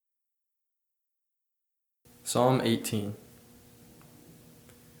Psalm 18.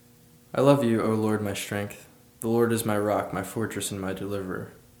 I love you, O Lord, my strength. The Lord is my rock, my fortress, and my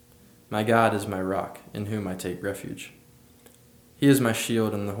deliverer. My God is my rock, in whom I take refuge. He is my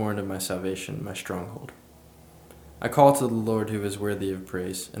shield and the horn of my salvation, my stronghold. I call to the Lord who is worthy of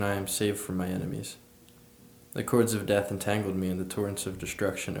praise, and I am saved from my enemies. The cords of death entangled me, and the torrents of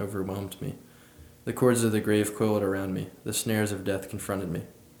destruction overwhelmed me. The cords of the grave coiled around me. The snares of death confronted me.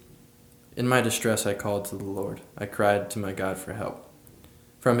 In my distress I called to the Lord. I cried to my God for help.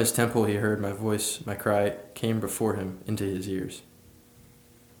 From his temple he heard my voice. My cry came before him into his ears.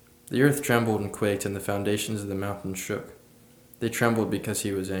 The earth trembled and quaked, and the foundations of the mountains shook. They trembled because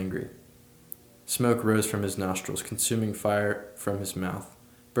he was angry. Smoke rose from his nostrils, consuming fire from his mouth.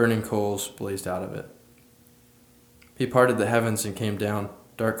 Burning coals blazed out of it. He parted the heavens and came down.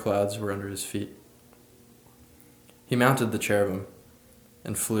 Dark clouds were under his feet. He mounted the cherubim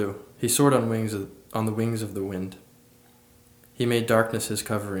and flew. He soared on the wings of the wind. He made darkness his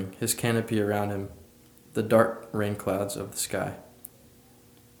covering, his canopy around him, the dark rain clouds of the sky.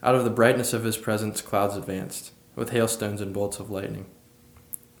 Out of the brightness of his presence clouds advanced, with hailstones and bolts of lightning.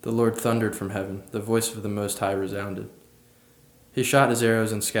 The Lord thundered from heaven, the voice of the Most High resounded. He shot his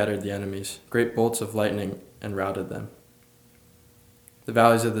arrows and scattered the enemies, great bolts of lightning, and routed them. The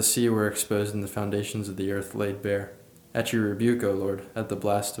valleys of the sea were exposed, and the foundations of the earth laid bare. At your rebuke, O Lord, at the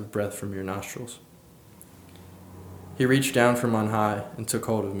blast of breath from your nostrils. He reached down from on high and took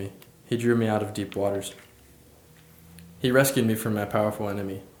hold of me. He drew me out of deep waters. He rescued me from my powerful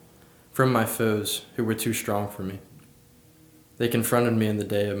enemy, from my foes who were too strong for me. They confronted me in the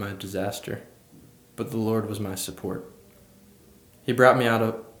day of my disaster, but the Lord was my support. He brought me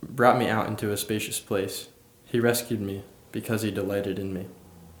out into a spacious place. He rescued me because he delighted in me.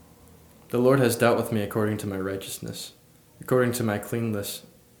 The Lord has dealt with me according to my righteousness. According to my cleanness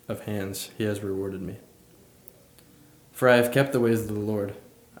of hands, he has rewarded me. For I have kept the ways of the Lord.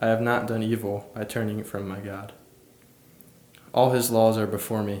 I have not done evil by turning from my God. All his laws are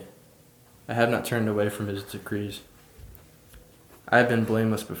before me. I have not turned away from his decrees. I have been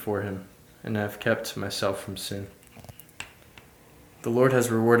blameless before him, and I have kept myself from sin. The Lord has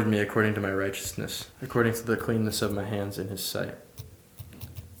rewarded me according to my righteousness, according to the cleanness of my hands in his sight.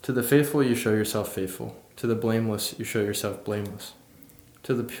 To the faithful you show yourself faithful. To the blameless you show yourself blameless.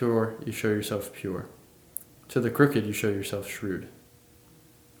 To the pure you show yourself pure. To the crooked you show yourself shrewd.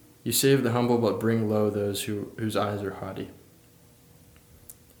 You save the humble but bring low those whose eyes are haughty.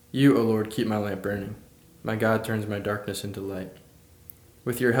 You, O Lord, keep my lamp burning. My God turns my darkness into light.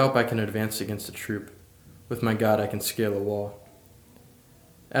 With your help I can advance against a troop. With my God I can scale a wall.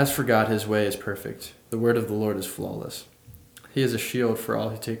 As for God, his way is perfect. The word of the Lord is flawless. He is a shield for all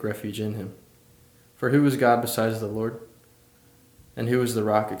who take refuge in him. For who is God besides the Lord? And who is the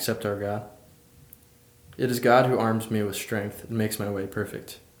rock except our God? It is God who arms me with strength and makes my way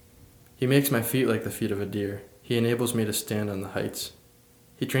perfect. He makes my feet like the feet of a deer. He enables me to stand on the heights.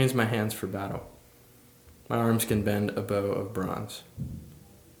 He trains my hands for battle. My arms can bend a bow of bronze.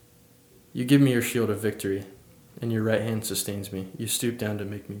 You give me your shield of victory, and your right hand sustains me. You stoop down to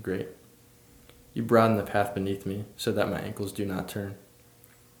make me great. You broaden the path beneath me, so that my ankles do not turn.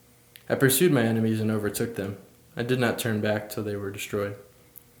 I pursued my enemies and overtook them. I did not turn back till they were destroyed.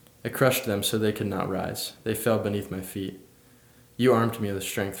 I crushed them so they could not rise. They fell beneath my feet. You armed me with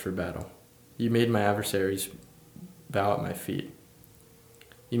strength for battle. You made my adversaries bow at my feet.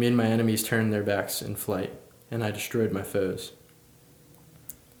 You made my enemies turn their backs in flight, and I destroyed my foes.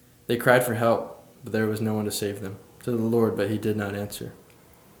 They cried for help, but there was no one to save them. To the Lord, but he did not answer.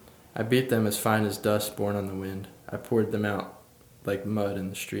 I beat them as fine as dust borne on the wind. I poured them out like mud in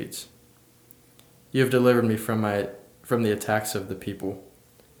the streets. You have delivered me from the attacks of the people.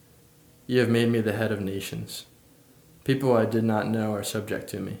 You have made me the head of nations. People I did not know are subject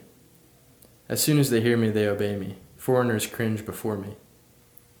to me. As soon as they hear me, they obey me. Foreigners cringe before me.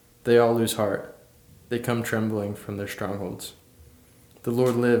 They all lose heart. They come trembling from their strongholds. The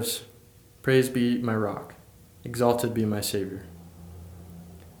Lord lives. Praise be my rock. Exalted be my Savior.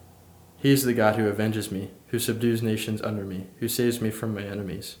 He is the God who avenges me, who subdues nations under me, who saves me from my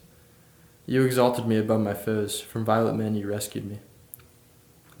enemies. You exalted me above my foes. From violent men you rescued me.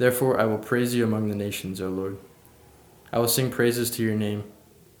 Therefore I will praise you among the nations, O Lord. I will sing praises to your name.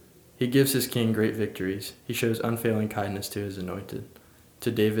 He gives his king great victories. He shows unfailing kindness to his anointed,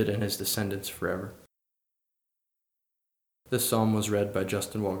 to David and his descendants forever. This psalm was read by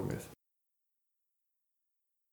Justin Walgermuth.